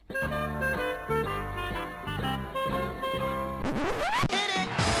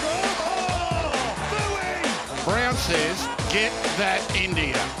says, get that into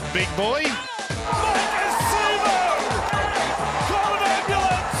you. Big boy. Call an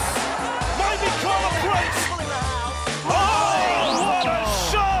ambulance! Maybe call a police! Oh, what a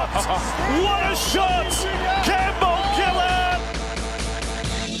shot! What a shot! Campbell Gillard!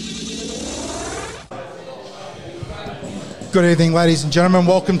 Good evening, ladies and gentlemen.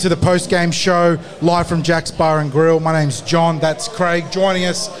 Welcome to the post-game show, live from Jack's Bar and Grill. My name's John, that's Craig. Joining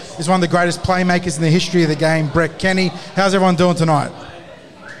us is one of the greatest playmakers in the history of the game, Brett Kenny. How's everyone doing tonight?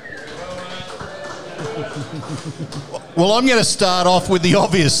 Well, I'm going to start off with the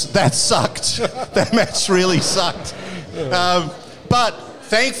obvious. That sucked. That match really sucked. But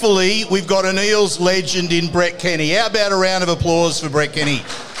thankfully, we've got an Eels legend in Brett Kenny. How about a round of applause for Brett Kenny?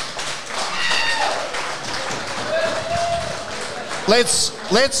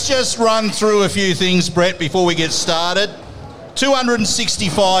 Let's just run through a few things, Brett, before we get started.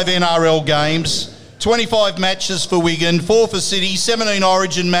 265 NRL games, 25 matches for Wigan, 4 for City, 17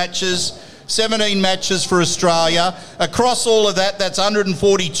 Origin matches, 17 matches for Australia. Across all of that, that's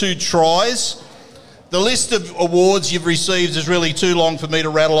 142 tries. The list of awards you've received is really too long for me to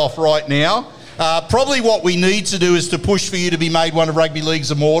rattle off right now. Probably what we need to do is to push for you to be made one of Rugby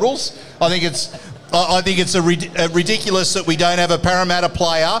League's immortals. I think it's ridiculous that we don't have a Parramatta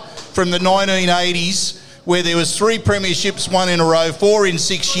player from the 1980s where there was 3 premierships won in a row, 4 in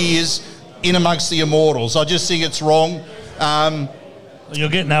 6 years, in amongst the immortals. I just think it's wrong. You'll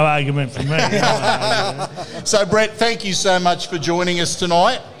get no argument from me. So, Brett, thank you so much for joining us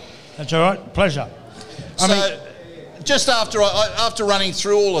tonight. That's all right. Pleasure. Just after running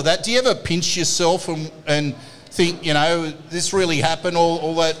through all of that, do you ever pinch yourself and think, you know, this really happened,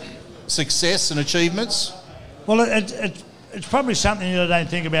 all that success and achievements? Well, it's probably something that I don't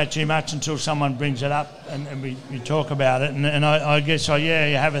think about too much until someone brings it up and we talk about it. And I guess, you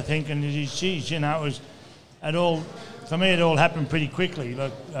have a think and geez, you know, for me, it all happened pretty quickly.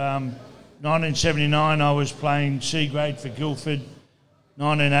 Like 1979, I was playing C grade for Guildford.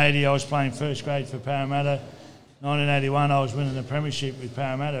 1980, I was playing first grade for Parramatta. 1981, I was winning the premiership with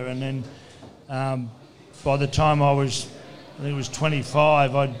Parramatta. And then by the time I think it was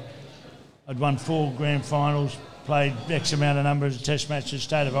 25, I'd won 4 grand finals, played X amount of numbers of test matches,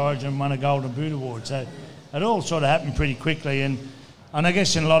 State of Origin, and won a Golden Boot award. So it all sort of happened pretty quickly. And I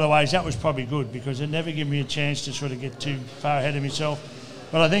guess in a lot of ways that was probably good because it never gave me a chance to sort of get too far ahead of myself.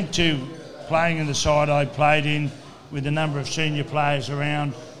 But I think too, playing in the side I played in with a number of senior players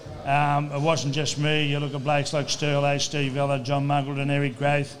around, it wasn't just me. You look at blokes like Sterlo, Steve Vella, John Muggleton, Eric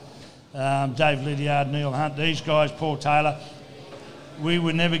Graith, Dave Lydiard, Neil Hunt, these guys, Paul Taylor. We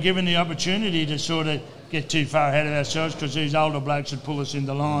were never given the opportunity to sort of get too far ahead of ourselves because these older blokes would pull us in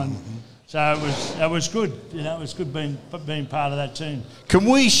the line. Mm-hmm. So it was good. You know, it was good being part of that team. Can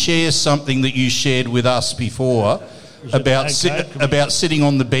we share something that you shared with us before about sitting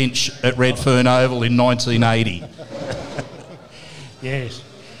on the bench at Redfern Oval in 1980? Yes,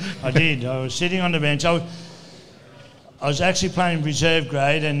 I did. I was sitting on the bench. I was actually playing reserve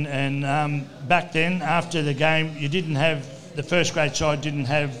grade, and back then, after the game, the first grade side didn't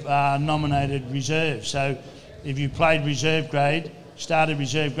have nominated reserves. So if you played reserve grade, started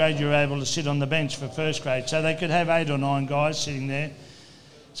reserve grade, you were able to sit on the bench for first grade. So they could have 8 or 9 guys sitting there.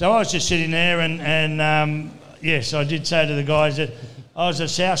 So I was just sitting there and yes, I did say to the guys that I was a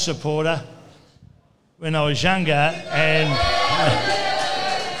South supporter when I was younger, and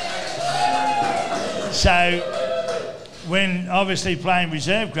so when obviously playing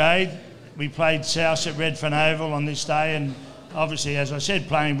reserve grade, we played South at Redfern Oval on this day, and obviously, as I said,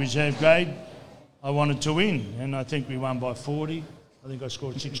 playing reserve grade, I wanted to win, and I think we won by 40. I think I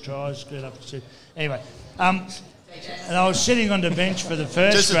scored 6 tries, got up to 2. Anyway, and I was sitting on the bench for the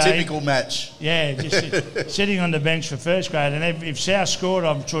first grade. Just a typical match. Yeah, just sitting on the bench for first grade, and if South scored,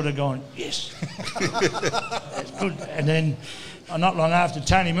 I'm sort of going, yes. That's good. And then not long after,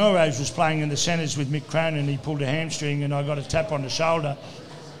 Tony Milrose was playing in the centres with Mick Cronin, and he pulled a hamstring, and I got a tap on the shoulder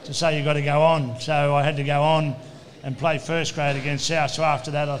to say you've got to go on. So I had to go on and play first grade against South. So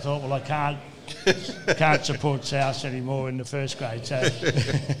after that I thought, well, I can't support South anymore in the first grade. So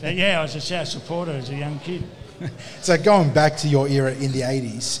yeah, I was a South supporter as a young kid. So going back to your era in the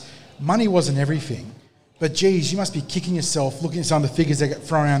 80s, money wasn't everything. But geez, you must be kicking yourself looking at some of the figures that get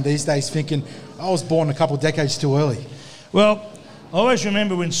thrown around these days thinking, I was born a couple of decades too early. Well, I always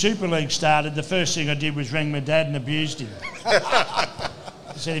remember when Super League started, the first thing I did was ring my dad and abused him. I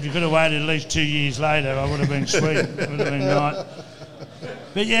said, if you could have waited at least 2 years later, I would have been sweet. It would have been right.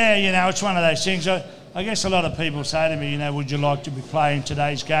 But yeah, you know, it's one of those things. I guess a lot of people say to me, you know, would you like to be playing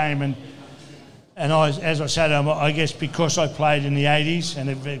today's game? And I, as I said, I guess because I played in the 80s and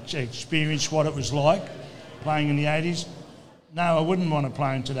have experienced what it was like, playing in the 80s? No, I wouldn't want to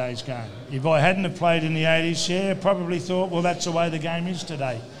play in today's game. If I hadn't have played in the 80s, yeah, I probably thought, well, that's the way the game is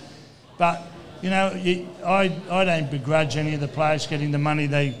today. But, I don't begrudge any of the players getting the money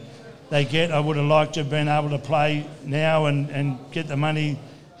they get. I would have liked to have been able to play now and get the money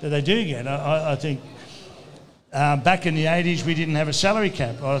that they do get. I think back in the 80s we didn't have a salary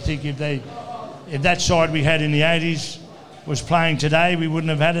cap. I think if that side we had in the 80s was playing today, we wouldn't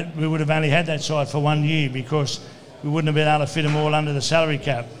have had it. We would have only had that side for 1 year because we wouldn't have been able to fit them all under the salary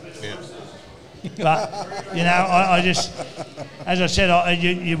cap. Yeah. But, I just, as I said,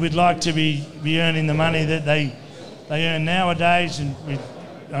 you would like to be earning the money that they earn nowadays. And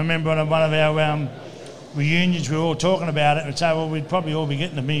I remember on one of our reunions we were all talking about it and say, well, we'd probably all be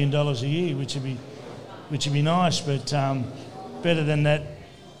getting $1 million a year, which would be nice, but better than that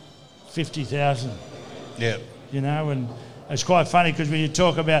 50,000. Yeah. And it's quite funny because when you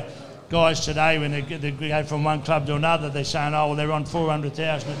talk about guys today, when they go from one club to another, they're saying, oh, well, they're on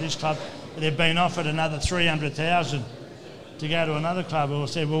 400,000 at this club, but they've been offered another 300,000 to go to another club. Or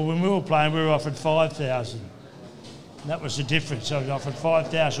said, well, when we were playing, we were offered 5,000. That was the difference. So we offered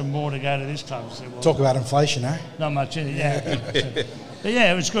 5,000 more to go to this club. Said, well, Talk about inflation, eh? not much in it, yeah. But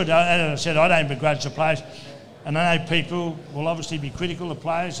yeah, it was good. As I said, I don't begrudge the players. And I know people will obviously be critical of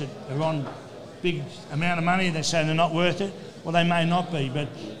players that are on big amount of money. They say they're not worth it. Well, they may not be, but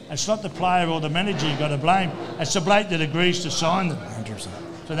it's not the player or the manager you've got to blame. It's the bloke that agrees to sign them 100%.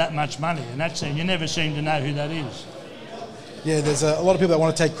 for that much money. And that's you never seem to know who that is. Yeah, there's a lot of people that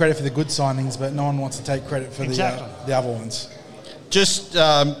want to take credit for the good signings, but no one wants to take credit for the other ones. Just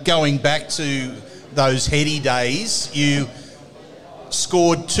going back to those heady days, you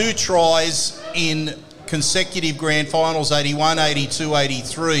scored 2 tries in consecutive grand finals, 81, 82,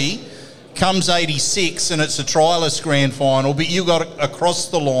 83. Comes 86 and it's a trialist grand final, but you got across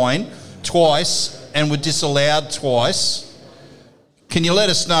the line twice and were disallowed twice. Can you let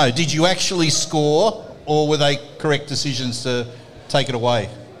us know, did you actually score or were they correct decisions to take it away?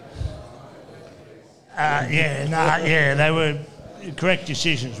 They were correct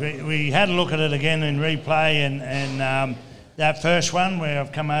decisions. We had a look at it again in replay and that first one where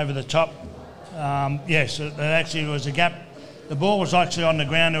I've come over the top, yes, there actually was a gap. The ball was actually on the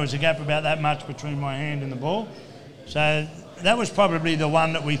ground. There was a gap about that much between my hand and the ball. So that was probably the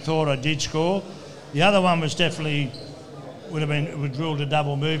one that we thought I did score. The other one was definitely would ruled a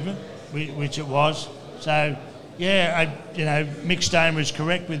double movement, which it was. So, yeah, Mick Stone was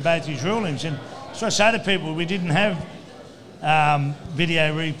correct with both his rulings. And so I say to people, we didn't have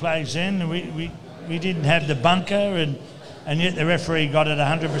video replays then. We didn't have the bunker, and yet the referee got it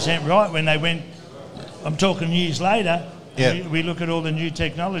 100% right when they went. I'm talking years later. Yeah. We look at all the new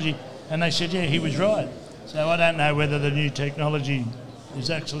technology, and they said, yeah, he was right. So I don't know whether the new technology is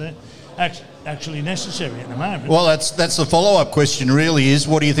actually necessary at the moment. Well, that's the follow-up question really is,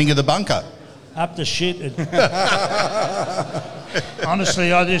 what do you think of the bunker? Up to shit.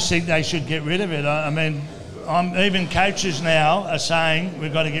 Honestly, I just think they should get rid of it. I mean, even coaches now are saying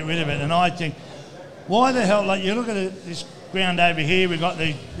we've got to get rid of it, and I think, why the hell, like you look at this ground over here, we've got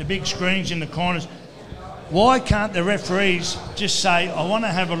the big screens in the corners. Why can't the referees just say, I want to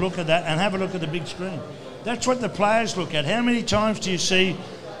have a look at that and have a look at the big screen? That's what the players look at. How many times do you see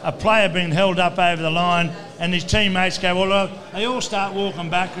a player being held up over the line and his teammates go, well, look, they all start walking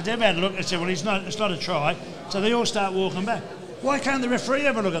back because they've had a look and say, well, it's not a try. So they all start walking back. Why can't the referee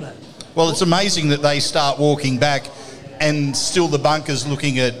have a look at that? Well, it's amazing that they start walking back and still the bunker's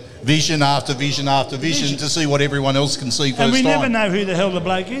looking at vision after vision after vision to see what everyone else can see first time. And we never know who the hell the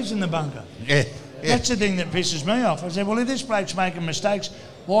bloke is in the bunker. Yeah. Yeah. That's the thing that pisses me off. I said, well, if this bloke's making mistakes,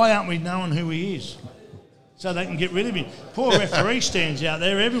 why aren't we knowing who he is? So they can get rid of him. Poor referee stands out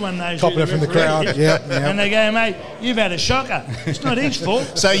there. Everyone knows Copping who it the from the referee crowd. is. Yep. And they go, mate, you've had a shocker. It's not his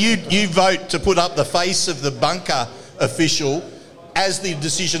fault. So you vote to put up the face of the bunker official as the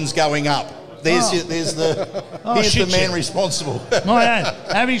decision's going up. Here's the man responsible. My own.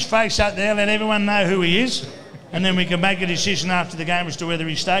 Have his face up there, let everyone know who he is, and then we can make a decision after the game as to whether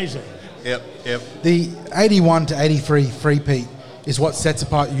he stays there. Yep. The 81 to 83 three-peat is what sets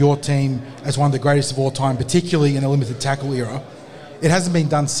apart your team as one of the greatest of all time, particularly in the limited tackle era. It hasn't been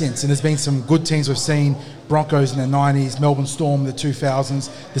done since, and there's been some good teams we've seen, Broncos in the 90s, Melbourne Storm in the 2000s,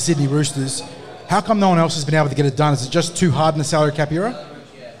 the Sydney Roosters. How come no one else has been able to get it done? Is it just too hard in the salary cap era?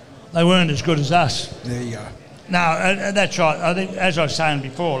 They weren't as good as us. There you go. No, that's right. I think, as I was saying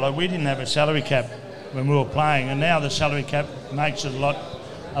before, we didn't have a salary cap when we were playing, and now the salary cap makes it a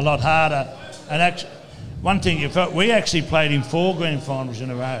lot harder. And actually, one thing we actually played in 4 grand finals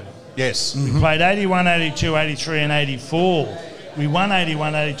in a row. Yes. We played 81, 82, 83 and 84 We won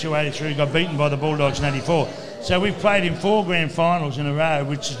 81, 82, 83, got beaten by the Bulldogs in 84. So we've played in 4 grand finals in a row,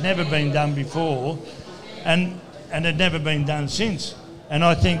 which has never been done before, and had never been done since. And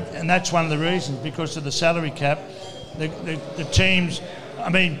I think, and that's one of the reasons, because of the salary cap, the teams, I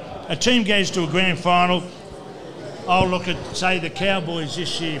mean, a team goes to a grand final. I'll look at, say, the Cowboys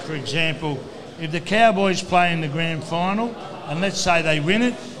this year, for example. If the Cowboys play in the grand final, and let's say they win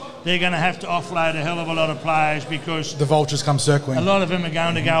it, they're going to have to offload a hell of a lot of players because The vultures come circling. a lot of them are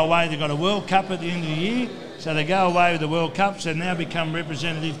going to go away. They've got a World Cup at the end of the year, so they go away with the World Cup, so now become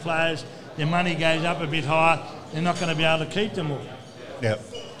representative players. Their money goes up a bit higher. They're not going to be able to keep them all. Yep.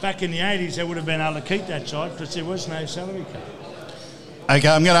 Back in the 80s, they would have been able to keep that side because there was no salary cap. Okay,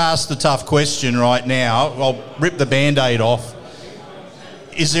 I'm going to ask the tough question right now. I'll rip the Band-Aid off.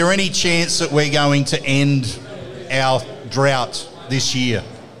 Is there any chance that we're going to end our drought this year?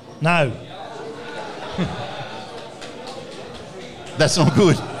 No. That's not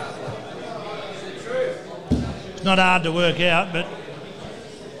good. It's not hard to work out, but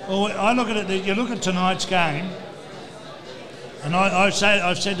I look at it. You look at tonight's game, and I've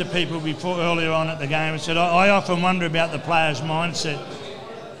said to people before earlier on at the game, I said I often wonder about the players' mindset,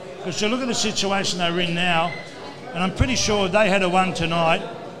 because you look at the situation they're in now, and I'm pretty sure if they had a won tonight,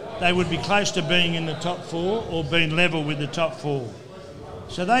 they would be close to being in the top 4 or being level with the top 4.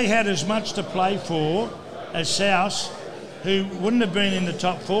 So they had as much to play for as South, who wouldn't have been in the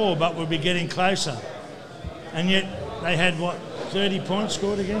top 4 but would be getting closer. And yet they had, 30 points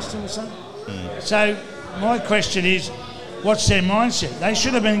scored against them or something? So my question is, what's their mindset? They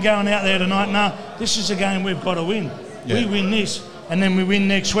should have been going out there tonight, no, this is a game we've got to win. Yeah. We win this, and then we win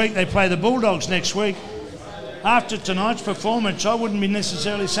next week. They play the Bulldogs next week. After tonight's performance, I wouldn't be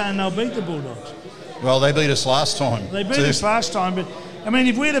necessarily saying they'll beat the Bulldogs. Well, they beat us last time. They beat us last time, but, I mean,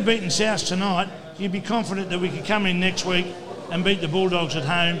 if we'd have beaten South tonight, you'd be confident that we could come in next week and beat the Bulldogs at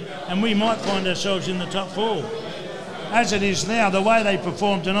home, and we might find ourselves in the top 4. As it is now, the way they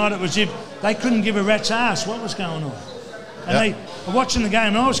performed tonight, it was as if they couldn't give a rat's ass what was going on. And they were watching the game,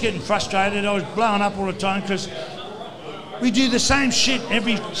 and I was getting frustrated. I was blowing up all the time because we do the same shit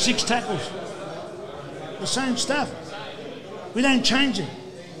every 6 tackles. The same stuff. We don't change it.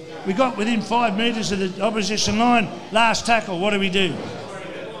 We got within 5 metres of the opposition line, last tackle, what do?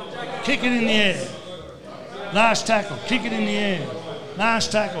 Kick it in the air. Last tackle, kick it in the air.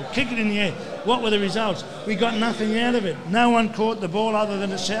 Last tackle, kick it in the air. What were the results? We got nothing out of it. No one caught the ball other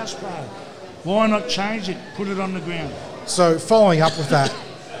than a South player. Why not change it? Put it on the ground. So following up with that,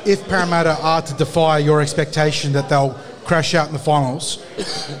 if Parramatta are to defy your expectation that they'll crash out in the finals,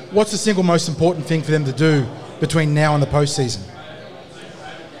 what's the single most important thing for them to do between now and the postseason?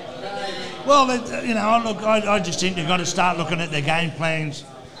 Well, I just think they've got to start looking at their game plans,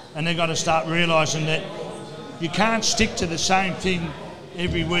 and they've got to start realising that you can't stick to the same thing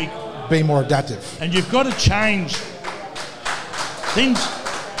every week. Be more adaptive. And you've got to change.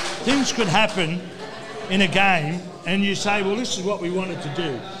 Things could happen in a game, and you say, well, this is what we wanted to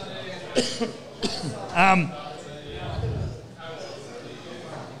do.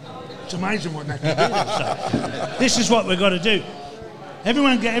 It's amazing what that can do. So, this is what we've got to do.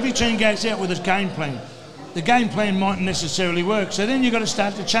 Every team goes out with a game plan. The game plan mightn't necessarily work, so then you've got to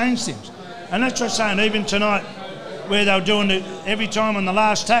start to change things. And that's what I'm saying, even tonight, where they were doing it every time on the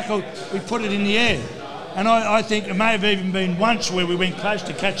last tackle, we put it in the air. And I think it may have even been once where we went close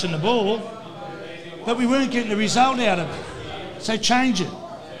to catching the ball, but we weren't getting the result out of it. So change it.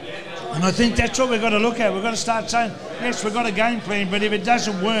 And I think that's what we've got to look at. We've got to start saying, yes, we've got a game plan, but if it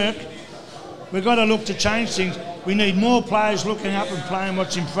doesn't work, we've got to look to change things. We need more players looking up and playing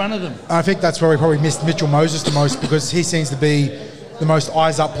what's in front of them. I think that's where we probably missed Mitchell Moses the most, because he seems to be the most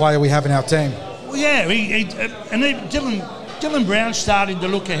eyes-up player we have in our team. Well, yeah, Dylan Brown's starting to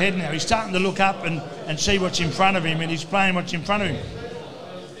look ahead now. He's starting to look up and see what's in front of him, and he's playing what's in front of him.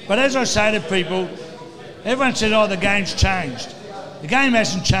 But as I say to people, everyone said, the game's changed. The game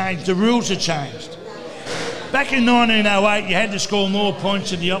hasn't changed, the rules have changed. Back in 1908, you had to score more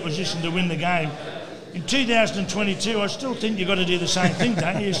points than the opposition to win the game. In 2022, I still think you've got to do the same thing,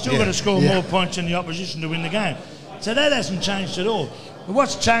 don't you? You've still got to score more points than the opposition to win the game. So that hasn't changed at all. But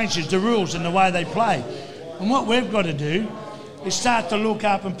what's changed is the rules and the way they play. And what we've got to do is start to look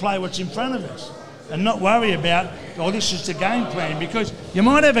up and play what's in front of us and not worry about, this is the game plan. Because you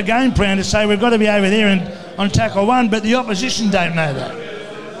might have a game plan to say we've got to be over there and on tackle 1, but the opposition don't know that.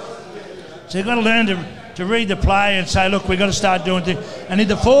 So you've got to learn to read the play and say, look, we've got to start doing things. And in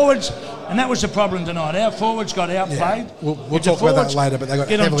the forwards, and that was the problem tonight, our forwards got outplayed. Yeah. We'll talk about that later, but they got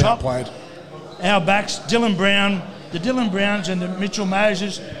heavily outplayed. Our backs, the Dylan Browns and the Mitchell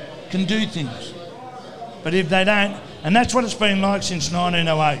Moses can do things. But if they don't, And that's what it's been like since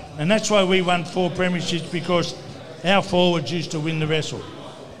 1908. And that's why we won 4 premierships, because our forwards used to win the wrestle.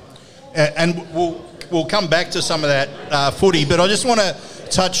 And we'll come back to some of that footy, but I just want to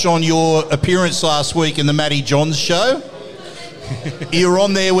touch on your appearance last week in the Matty Johns show. You were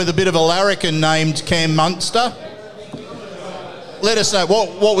on there with a bit of a larrikin named Cam Munster. Let us know,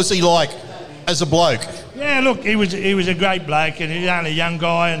 what was he like as a bloke? Yeah, look, he was a great bloke, and he was only a young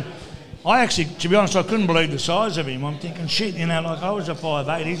guy, and I actually, to be honest, I couldn't believe the size of him. I'm thinking, shit, like I was a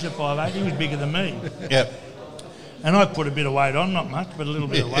 5'8", he's a 5'8", he was bigger than me. Yep. And I put a bit of weight on, not much, but a little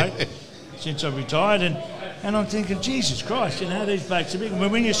bit of weight since I retired, and I'm thinking, Jesus Christ, these blokes are big. But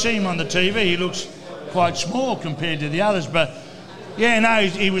when you see him on the TV, he looks quite small compared to the others, but yeah, no,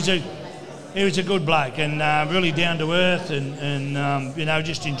 he was a good bloke, and really down to earth, and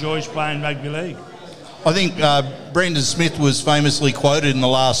just enjoys playing rugby league. I think Brendan Smith was famously quoted in the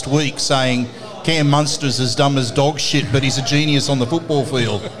last week saying, Cam Munster's as dumb as dog shit, but he's a genius on the football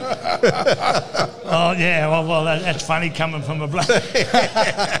field. Oh, yeah, well, that's funny coming from a bloke.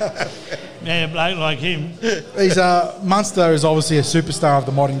 Yeah, a bloke like him. Munster is obviously a superstar of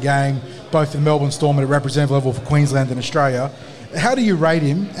the modern game, both in Melbourne Storm at a representative level for Queensland and Australia. How do you rate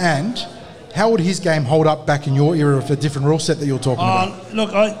him, and how would his game hold up back in your era with a different rule set that you're talking about?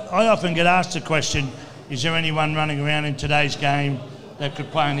 Look, I often get asked the question, is there anyone running around in today's game that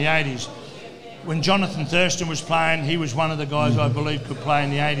could play in the 80s? When Jonathan Thurston was playing, he was one of the guys I believe could play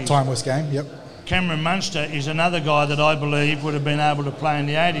in the 80s. Timeless game, yep. Cameron Munster is another guy that I believe would have been able to play in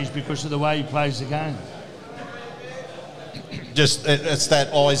the 80s because of the way he plays the game. Just, it's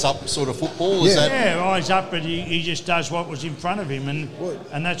that eyes up sort of football? Is that? Yeah, eyes up, but he just does what was in front of him,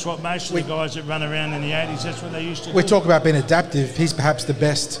 and that's what most of the guys that run around in the 80s, that's what they used to do. We talk about being adaptive. He's perhaps the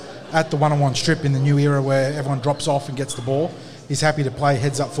best at the one-on-one strip in the new era where everyone drops off and gets the ball. He's happy to play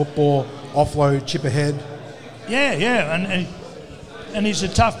heads-up football, offload, chip ahead. Yeah, and he's a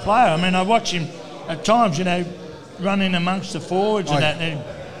tough player. I mean, I watch him at times, running amongst the forwards and that. And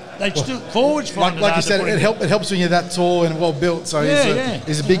they still forwards find it like hard you said, to it helps when you're that tall and well built. So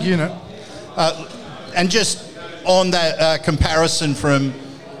he's a big unit. And just on that comparison from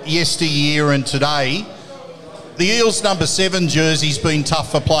yesteryear and today, the Eels number 7 jersey's been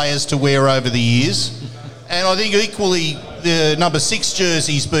tough for players to wear over the years, and I think equally the number 6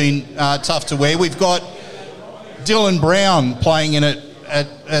 jersey's been tough to wear. We've got Dylan Brown playing in it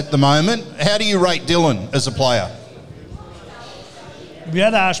at the moment. How do you rate Dylan as a player? If you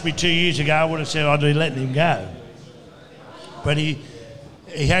had asked me 2 years ago, I would have said I'd be letting him go. But he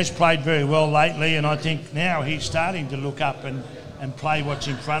has played very well lately, and I think now he's starting to look up and play what's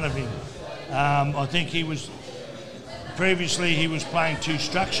in front of him. I think previously he was playing too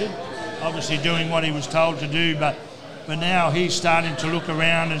structured, obviously doing what he was told to do, but now he's starting to look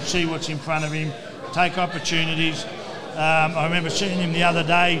around and see what's in front of him, take opportunities. I remember seeing him the other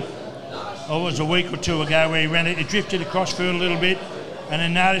day, it was a week or two ago, where he drifted across field a little bit, and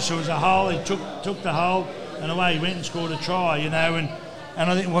then noticed there was a hole. He took the hole, and away he went and scored a try, and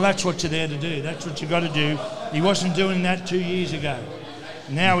I think, well, that's what you're there to do. That's what you've got to do. He wasn't doing that 2 years ago.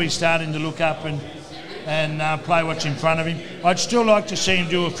 Now he's starting to look up and play what's in front of him. I'd still like to see him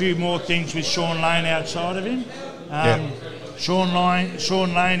do a few more things with Sean Lane outside of him. Sean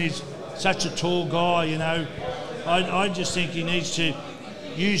Lane is such a tall guy, I just think he needs to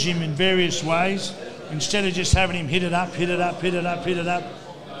use him in various ways. Instead of just having him hit it up,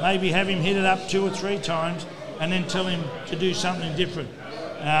 maybe have him hit it up 2 or 3 times and then tell him to do something different.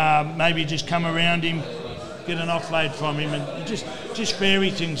 Maybe just come around him, get an offload from him, and just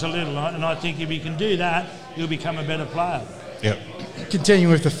vary things a little. And I think if he can do that, he'll become a better player. Yep.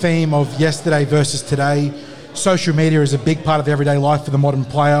 Continuing with the theme of yesterday versus today, social media is a big part of everyday life for the modern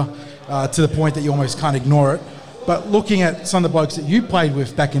player, to the point that you almost can't ignore it. But looking at some of the blokes that you played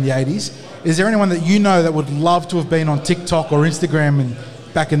with back in the 80s, is there anyone that you know that would love to have been on TikTok or Instagram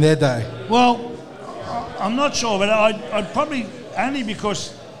back in their day? Well, I'm not sure, but I'd probably, only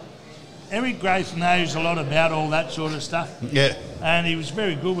because Eric Grace knows a lot about all that sort of stuff. Yeah. And he was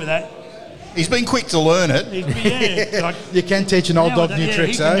very good with that. He's been quick to learn it. You can teach an old dog new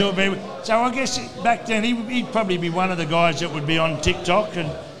tricks, he can do it very well. So I guess back then he'd probably be one of the guys that would be on TikTok,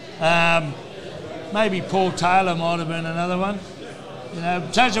 and maybe Paul Taylor might have been another one.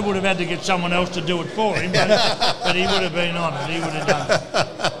 Taylor would have had to get someone else to do it for him, but he would have been on it. He would have done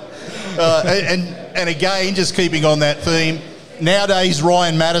it. And again, just keeping on that theme, nowadays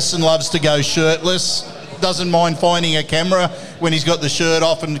Ryan Madison loves to go shirtless, doesn't mind finding a camera when he's got the shirt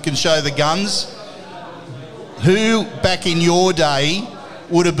off and can show the guns. Who, back in your day,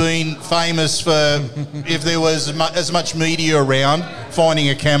 would have been famous for, if there was as much media around, finding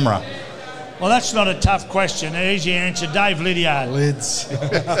a camera? Well, that's not a tough question. Easy answer, Dave Lydiard. Lids.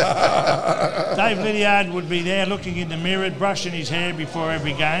 Dave Lydiard would be there looking in the mirror, brushing his hair before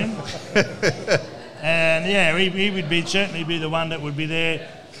every game. And, yeah, he would certainly be the one that would be there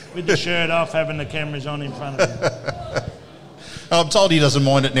with the shirt off, having the cameras on in front of him. I'm told he doesn't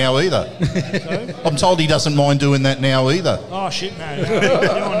mind it now either. Sorry? I'm told he doesn't mind doing that now either. Oh, shit, no. He's not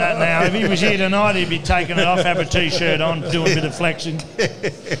doing that now. If he was here tonight, he'd be taking it off, have a T-shirt on, doing a bit of flexing.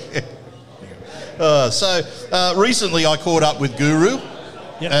 Recently I caught up with Guru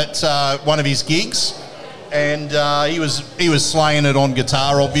Yep. at one of his gigs, and he was slaying it on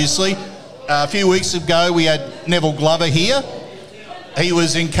guitar, obviously. A few weeks ago we had Neville Glover here. He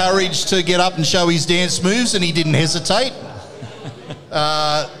was encouraged to get up and show his dance moves, and he didn't hesitate.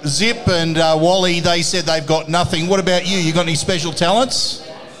 Zip and Wally, they said they've got nothing. What about you? You got any special talents?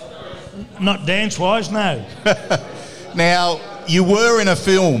 Not dance-wise, no. Now, you were in a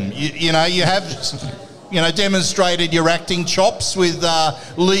film. You have demonstrated your acting chops with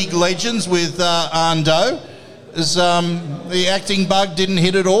league legends with Ando. The acting bug didn't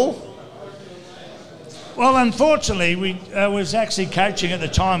hit at all? Well, unfortunately, I was actually coaching at the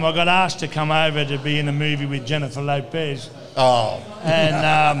time. I got asked to come over to be in a movie with Jennifer Lopez. Oh.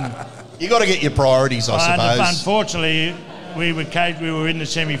 And you got to get your priorities, I suppose. Unfortunately, we were in the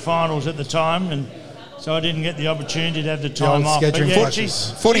semi-finals at the time, and so I didn't get the opportunity to have the time off. scheduling But yeah,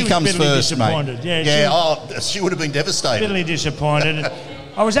 clashes. Footy comes first, mate. Yeah, she would have been devastated. bitterly disappointed.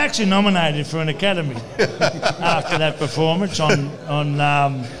 I was actually nominated for an Academy after that performance on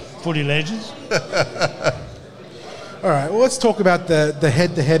Footy Legends. All right, well, let's talk about the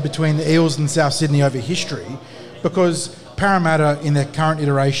head-to-head between the Eels and South Sydney over history, because Parramatta in their current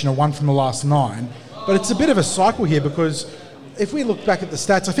iteration are one from the last 9, but it's a bit of a cycle here because if we look back at the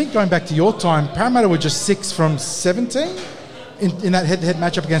stats, I think going back to your time, Parramatta were just 6 from 17 in that head-to-head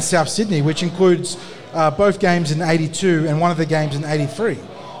matchup against South Sydney, which includes both games in 82 and one of the games in 83.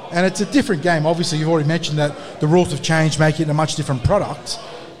 And it's a different game. Obviously, you've already mentioned that the rules have changed, making it a much different product.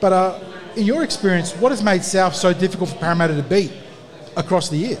 But in your experience, what has made South so difficult for Parramatta to beat across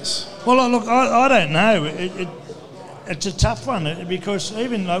the years? Well, look, I don't know. It's a tough one because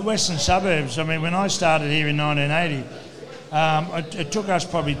even like Western Suburbs, I mean, when I started here in 1980, it took us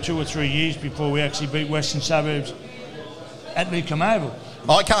probably 2 or 3 years before we actually beat Western Suburbs at Lidcombe Oval.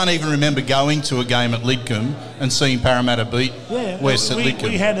 I can't even remember going to a game at Lidcombe and seeing Parramatta beat West at Lidcombe.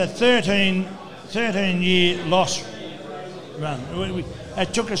 We had a 13-year loss run.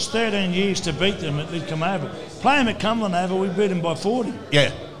 It took us 13 years to beat them at Lidcombe Oval. Playing at Cumberland Oval, we beat them by 40.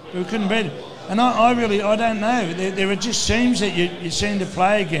 Yeah. We couldn't beat it. And I don't know. There are just teams that you seem to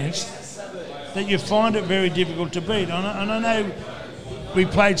play against that you find it very difficult to beat. And I know we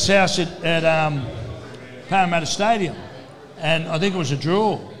played South at Parramatta Stadium, and I think it was a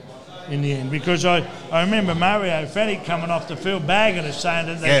draw in the end because I remember Mario Fennick coming off the field bagging us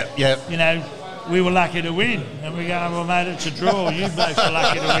saying that we were lucky to win. And we go, well, mate, it's a draw. You both were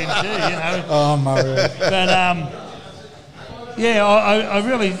lucky to win too, Oh, Mario. But, I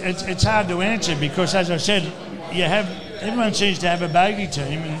really, it's hard to answer because, as I said, everyone seems to have a bogey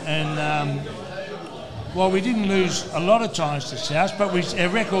team, and while we didn't lose a lot of times to South, but our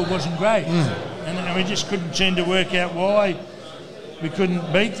record wasn't great, and we just couldn't seem to work out why we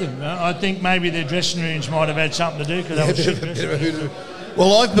couldn't beat them. I think maybe their dressing rooms might have had something to do because they were shit dressing rooms.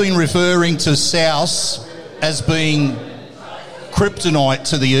 Well, I've been referring to South as being kryptonite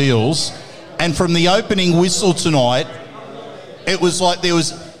to the Eels, and from the opening whistle tonight, it was like there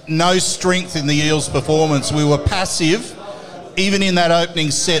was no strength in the Eels' performance. We were passive. Even in that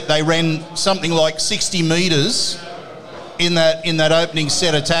opening set, they ran something like 60 metres in that opening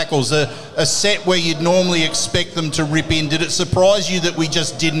set of tackles, a set where you'd normally expect them to rip in. Did it surprise you that we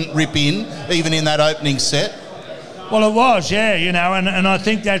just didn't rip in, even in that opening set? Well, it was, yeah, and I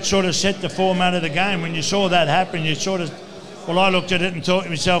think that sort of set the format of the game. When you saw that happen, you sort of, I looked at it and thought to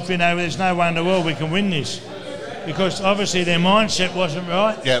myself, there's no way in the world we can win this. Because obviously their mindset wasn't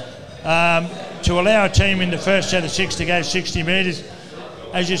right. Yep. To allow a team in the first set of 6 to go 60 metres,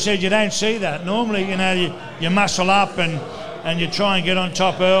 as you said, you don't see that. Normally, you muscle up and you try and get on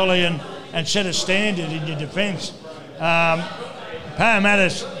top early and set a standard in your defence.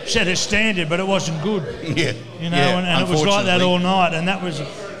 Parramatta set a standard, but it wasn't good. Yeah. And it was like that all night, and that was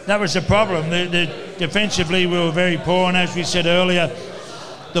the problem. Defensively, we were very poor, and as we said earlier,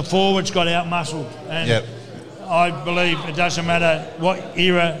 the forwards got out-muscled. And I believe it doesn't matter what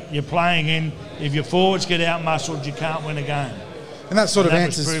era you're playing in, if your forwards get out-muscled, you can't win a game. And that sort of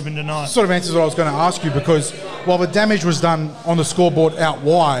answers what I was going to ask you, because while the damage was done on the scoreboard out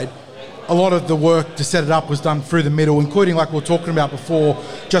wide, a lot of the work to set it up was done through the middle, including, like we were talking about before,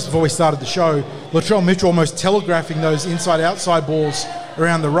 just before we started the show, Latrell Mitchell almost telegraphing those inside-outside balls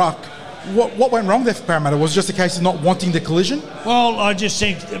around the ruck. What went wrong there for Parramatta? Was it just a case of not wanting the collision? Well, I just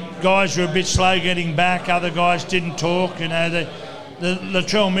think the guys were a bit slow getting back. Other guys didn't talk. The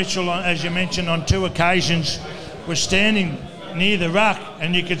Latrell Mitchell, as you mentioned, on 2 occasions was standing near the ruck,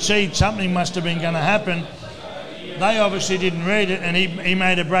 and you could see something must have been going to happen. They obviously didn't read it, and he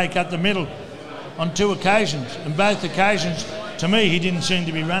made a break up the middle on 2 occasions. And both occasions, to me, he didn't seem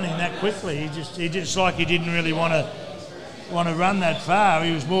to be running that quickly. He just like he didn't really want to run that far.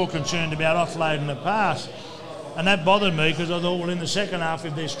 He was more concerned about offloading the pass. And that bothered me because I thought, well, in the second half,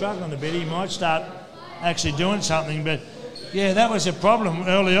 if they're struggling a bit, he might start actually doing something. But, yeah, that was a problem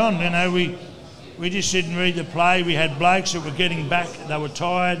early on. We just didn't read the play. We had blokes that were getting back. They were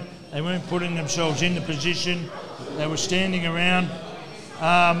tired. They weren't putting themselves in the position. They were standing around.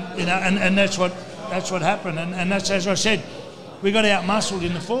 And that's what happened. And that's, as I said, we got out-muscled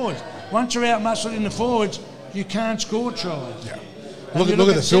in the forwards. Once you're out-muscled in the forwards, you can't score tries. Yeah. Look at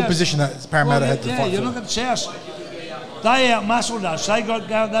the field position that Parramatta had to fight for. Yeah, you look at South. They out-muscled us. They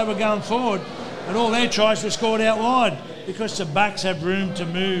were going forward, and all their tries were scored out wide because the backs have room to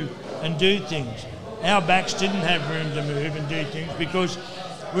move and do things. Our backs didn't have room to move and do things because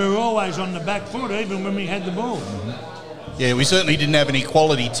we were always on the back foot, even when we had the ball. Mm-hmm. Yeah, we certainly didn't have any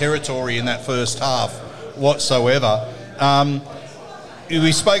quality territory in that first half whatsoever.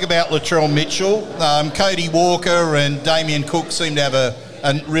 We spoke about Latrell Mitchell. Cody Walker and Damien Cook seemed to have a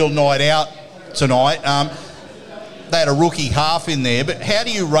real night out tonight. They had a rookie half in there, but how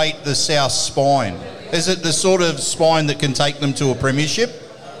do you rate the South spine? Is it the sort of spine that can take them to a premiership?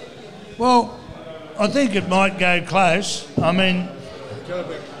 Well, I think it might go close. I mean...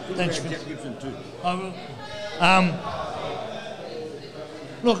 Thanks, Gibson too.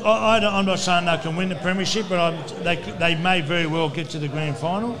 Look, I'm not saying they can win the premiership, but they may very well get to the grand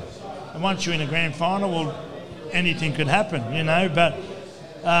final. And once you're in the grand final, well, anything could happen, But,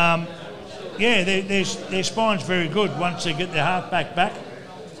 their spine's very good once they get their half-back back.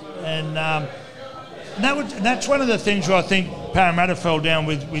 And that's one of the things where I think Parramatta fell down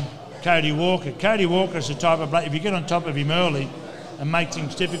with Cody Walker. Cody Walker's the type of bloke, if you get on top of him early and make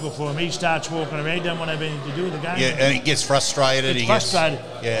things difficult for him, he starts walking around. He doesn't want to have anything to do with the game. Yeah, and he gets frustrated. Loses his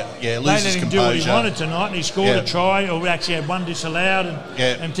composure. They let him do what he wanted tonight, and he scored a try, or we actually had one disallowed,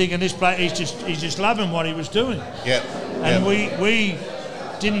 and thinking this player, he's just loving what he was doing. Yeah. And we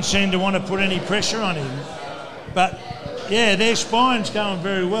didn't seem to want to put any pressure on him. But, their spine's going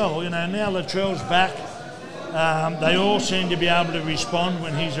very well. Now Latrell's back. They all seem to be able to respond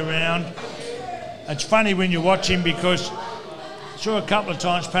when he's around. It's funny when you watch him because a couple of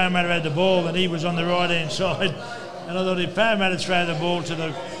times Parramatta had the ball and he was on the right-hand side, and I thought if Parramatta throw the ball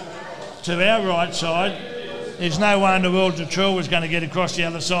to our right side, there's no way in the world Latrell was going to get across the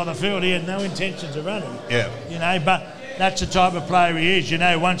other side of the field. He had no intentions of running. Yeah. But that's the type of player he is.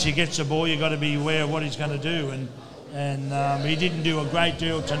 Once he gets the ball, you've got to be aware of what he's going to do, and he didn't do a great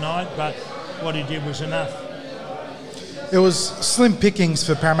deal tonight, but what he did was enough. It was slim pickings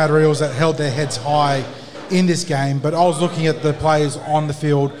for Parramatta Eels that held their heads high in this game, but I was looking at the players on the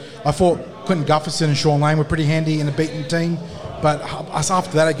field. I thought Quinton Gufferson and Sean Lane were pretty handy in a beaten team, but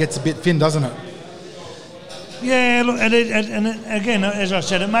after that it gets a bit thin, doesn't it? Yeah, look, and again, as I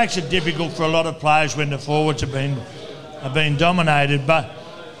said, it makes it difficult for a lot of players when the forwards have been dominated, but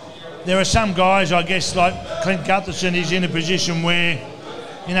there are some guys, I guess, like Clint Gutherson, he's in a position where,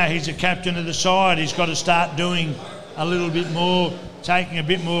 he's a captain of the side. He's got to start doing a little bit more, taking a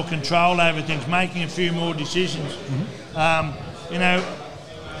bit more control over things, making a few more decisions. Mm-hmm.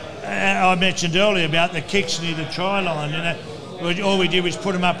 I mentioned earlier about the kicks near the try line. All we did was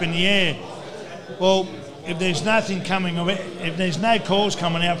put them up in the air. Well, if there's nothing coming of it, if there's no calls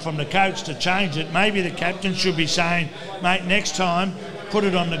coming out from the coach to change it, maybe the captain should be saying, mate, next time, put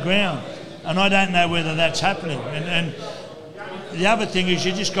it on the ground. And I don't know whether that's happening. And the other thing is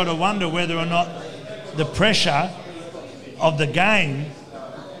you just got to wonder whether or not the pressure of the game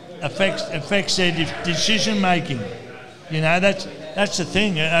affects their decision making. That's the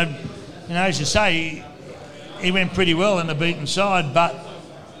thing. As you say, he went pretty well in the beaten side, but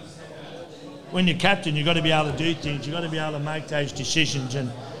when you're captain, you've got to be able to do things. You've got to be able to make those decisions.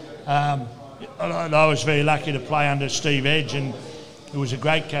 And I was very lucky to play under Steve Edge, and he was a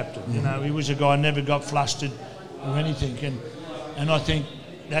great captain. He was a guy who never got flustered or anything. And I think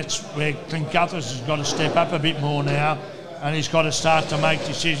that's where Clint Guthers has got to step up a bit more now, and he's got to start to make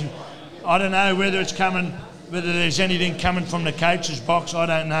decisions. I don't know whether there's anything coming from the coach's box, I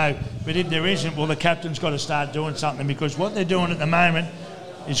don't know. But if there isn't, well, the captain's got to start doing something, because what they're doing at the moment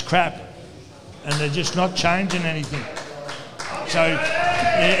is crap. and they're just not changing anything. So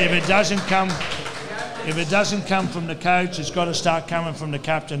if it doesn't come from the coach, it's got to start coming from the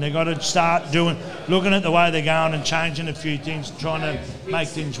captain. They've got to start looking at the way they're going and changing a few things, trying to make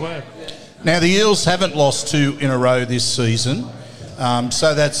things work. Now, the Eels haven't lost 2 in a row this season,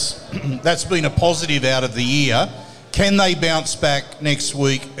 so that's been a positive out of the year. Can they bounce back next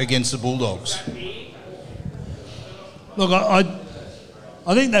week against the Bulldogs? Look,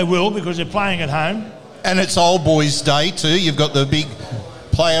 I think they will, because they're playing at home. And it's Old Boys Day too. You've got the big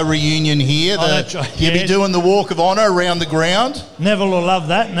player reunion here. That's right, You'll be doing the walk of honour around the ground. Neville will love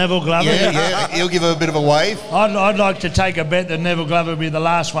that, Neville Glover. Yeah, he'll give a bit of a wave. I'd like to take a bet that Neville Glover will be the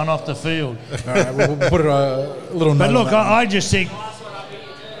last one off the field. All right, we'll put it a little note. But look, I just think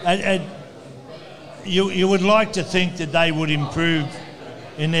you would like to think that they would improve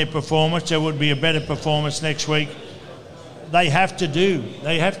in their performance. There would be a better performance next week. They have to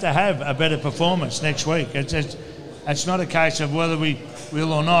have a better performance next week. It's not a case of whether we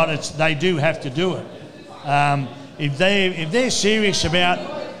will or not. They do have to do it. If they're serious about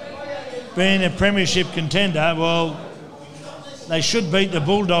being a premiership contender, well, they should beat the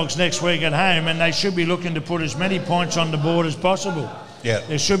Bulldogs next week at home, and they should be looking to put as many points on the board as possible. Yeah.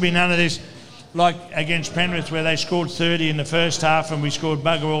 There should be none of this, like against Penrith, where they scored 30 in the first half and we scored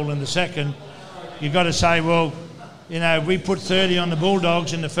bugger all in the second. You've got to say, well, if we put 30 on the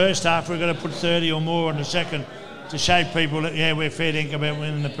Bulldogs in the first half, we're going to put 30 or more in the second to show people that, we're fair dinkum about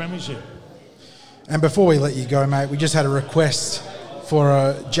winning the premiership. And before we let you go, mate, we just had a request for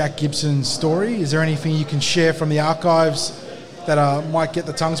a Jack Gibson story. Is there anything you can share from the archives that might get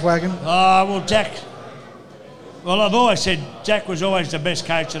the tongues wagging? Well, Jack... Well, I've always said Jack was always the best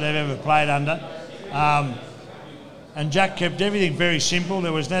coach that I've ever played under. And Jack kept everything very simple.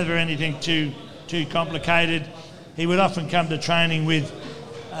 There was never anything too complicated. He would often come to training with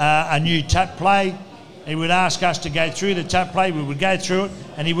a new tap play. He would ask us to go through the tap play. We would go through it,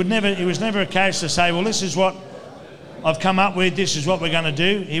 and it was never a case to say, well, this is what I've come up with, this is what we're going to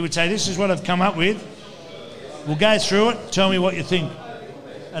do. He would say, this is what I've come up with. We'll go through it, tell me what you think.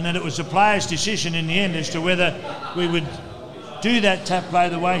 And then it was the player's decision in the end as to whether we would do that tap play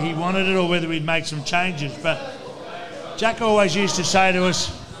the way he wanted it or whether we'd make some changes. But Jack always used to say to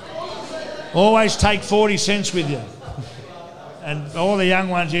us, always take 40 cents with you. And all the young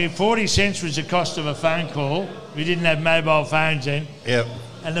ones here, 40 cents was the cost of a phone call. We didn't have mobile phones then. Yep.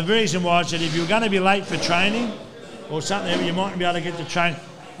 And the reason was that if you were going to be late for training or something, you mightn't be able to get to train,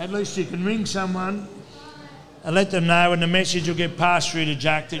 at least you can ring someone and let them know, and the message will get passed through to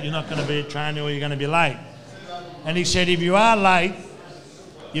Jack that you're not going to be at training or you're going to be late. And he said, if you are late,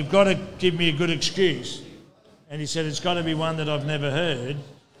 you've got to give me a good excuse. And he said, it's got to be one that I've never heard,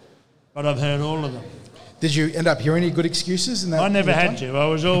 but I've heard all of them. Did you end up hearing any good excuses in that? I never had to. I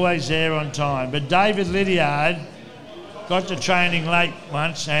was always there on time. But David Lydiard got to training late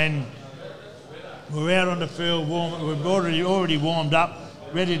once, and we were out on the field, we've already warmed up,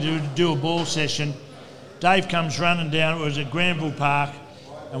 ready to do a ball session. Dave comes running down. It was at Granville Park,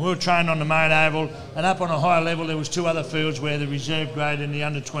 and we were training on the main oval. And up on a higher level, there was 2 other fields where the reserve grade and the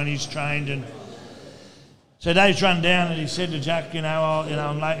under-20s trained. And so Dave's run down, and he said to Jack,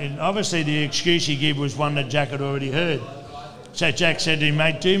 I'm late. And obviously, the excuse he gave was one that Jack had already heard. So Jack said to him,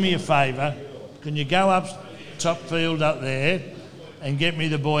 mate, do me a favour. Can you go up top field up there and get me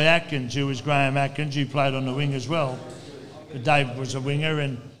the boy Atkins, who was Graham Atkins, who played on the wing as well. But Dave was a winger,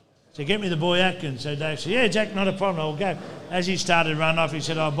 and so get me the boy Atkins. So Dave said, yeah, Jack, not a problem, I'll go. As he started to run off, he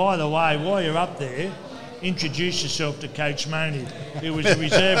said, oh, by the way, while you're up there, introduce yourself to Coach Money, who was a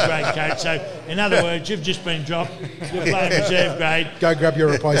reserve grade coach. So, in other words, you've just been dropped, you're playing reserve grade. Go grab your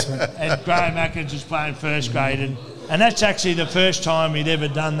replacement. And Graham Atkins is playing first grade. And that's actually the first time he'd ever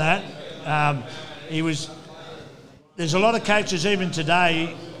done that. There's a lot of coaches even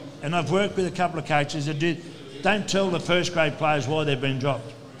today, and I've worked with a couple of coaches that don't tell the first grade players why they've been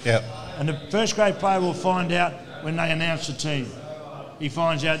dropped. Yep. And the first grade player will find out when they announce the team. He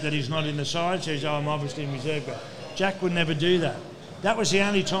finds out that he's not in the side, says, I'm obviously in reserve grade. Jack would never do that. That was the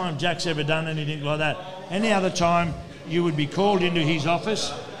only time Jack's ever done anything like that. Any other time, you would be called into his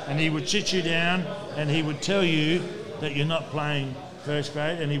office and he would sit you down and he would tell you that you're not playing first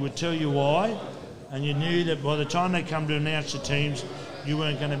grade, and he would tell you why, and you knew that by the time they come to announce the teams, you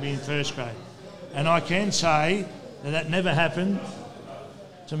weren't going to be in first grade. And I can say that never happened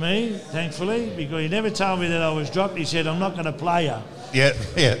to me, thankfully, because he never told me that I was dropped. He said, I'm not going to play you. Yeah.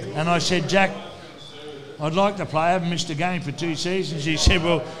 And I said, Jack, I'd like to play. I haven't missed a game for 2 seasons. He said,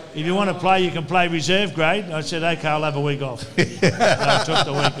 well, if you want to play, you can play reserve grade. I said, OK, I'll have a week off. So I took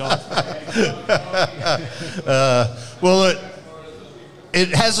the week off. Well,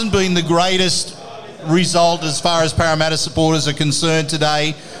 it hasn't been the greatest result as far as Parramatta supporters are concerned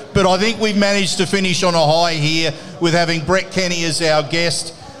today, but I think we've managed to finish on a high here with having Brett Kenny as our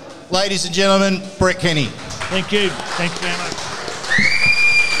guest. Ladies and gentlemen, Brett Kenny. Thank you. Thank you very much.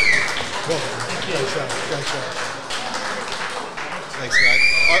 Thanks, mate.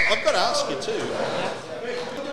 I've got to ask you too.